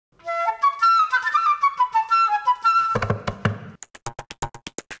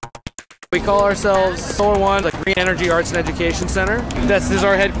We call ourselves Solar One, like Green Energy Arts and Education Center. This is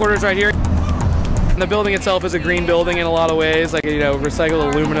our headquarters right here. And the building itself is a green building in a lot of ways, like, you know,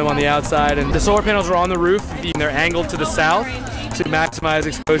 recycled aluminum on the outside. And the solar panels are on the roof, and they're angled to the south to maximize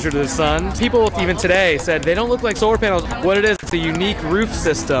exposure to the sun. People even today said they don't look like solar panels. What it is, it's a unique roof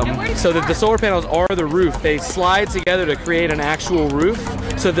system, so that the solar panels are the roof. They slide together to create an actual roof,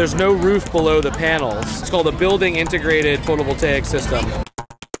 so there's no roof below the panels. It's called a building integrated photovoltaic system.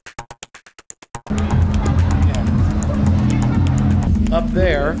 Up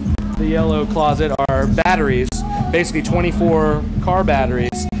there, the yellow closet, are batteries, basically 24 car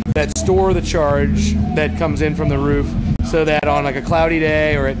batteries that store the charge that comes in from the roof, so that on like a cloudy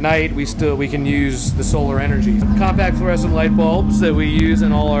day or at night we can use the solar energy. Compact fluorescent light bulbs that we use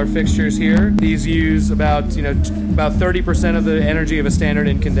in all our fixtures here. These use about 30% of the energy of a standard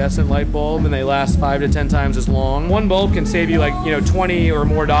incandescent light bulb, and they last 5 to 10 times as long. One bulb can save you like $20 or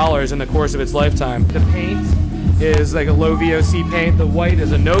more in the course of its lifetime. The paint is like a low VOC paint. The white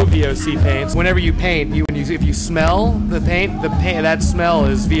is a no VOC paint. So whenever you paint, if you smell the paint, that smell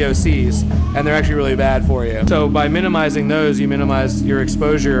is VOCs, and they're actually really bad for you. So by minimizing those, you minimize your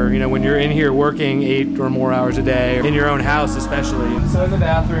exposure, when you're in here working 8 or more hours a day, or in your own house especially. So in the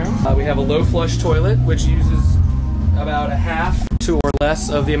bathroom, we have a low flush toilet, which uses about a half to or less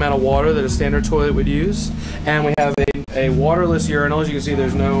of the amount of water that a standard toilet would use. And we have a waterless urinal. As you can see,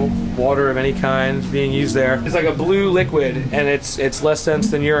 there's no water of any kind being used there. It's like a blue liquid, and it's less dense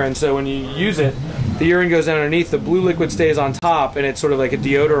than urine, so when you use it, the urine goes down underneath, the blue liquid stays on top, and it's sort of like a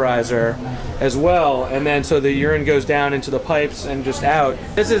deodorizer as well, and then so the urine goes down into the pipes and just out.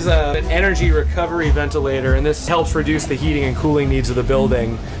 This is an energy recovery ventilator, and this helps reduce the heating and cooling needs of the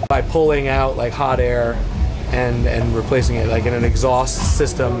building by pulling out like hot air and replacing it like in an exhaust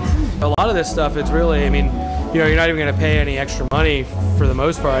system. A lot of this stuff, it's really, you're not even going to pay any extra money for the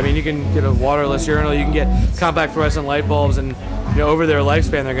most part. You can get a waterless urinal, you can get compact fluorescent light bulbs, and over their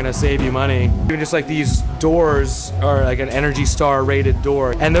lifespan they're going to save you money. Even just like these doors are like an Energy Star rated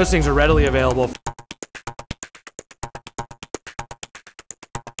door, and those things are readily available.